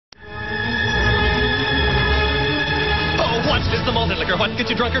liquor. What gets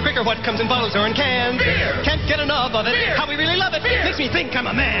you drunker quicker? What comes in bottles or in cans? Beer. Can't get enough of it. Beer. How we really love it. Beer. Makes me think I'm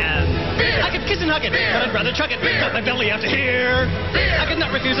a man. Beer. I could kiss and hug it, Beer. but I'd rather chug it. Beer. Got my belly out to here. Beer. I could not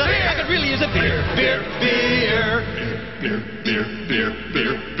refuse it. Beer. I could really use a beer. Beer, beer. Beer, beer, beer,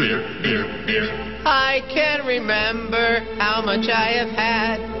 beer, beer, beer, beer. I can't remember how much I have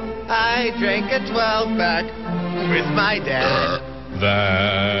had. I drank a 12-pack with my dad.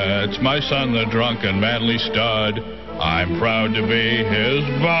 That's my son, the drunken manly stud. I'm proud to be his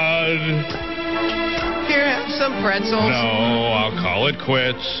bud. Here, have some pretzels. No, I'll call it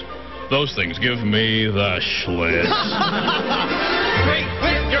quits. Those things give me the schlitz. Drink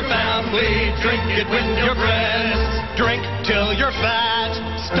with your family, drink it with your friends. Drink till you're fat,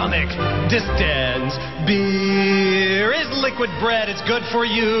 stomach distends. Beer is liquid bread, it's good for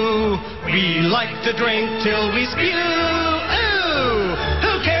you. We like to drink till we spew. Ooh,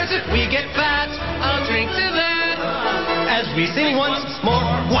 who cares if we get fat? I'll drink to that. As we sing once more,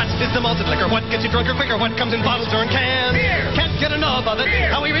 what is the malted liquor? What gets you drunker quicker? What comes in bottles or in cans? Beer. Can't get enough of it.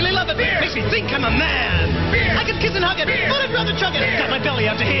 Beer. How we really love it. Beer. Makes me think I'm a man. Beer. I could kiss and hug it, Beer. but I'd rather chug it. Beer. Got my belly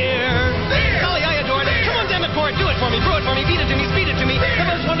out to here. Beer. Golly, I adore it. Beer. Come on, damn it, pour it, do it for me, brew it for me, feed it to me, speed it to me. The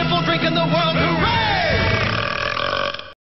most wonderful drink in the world.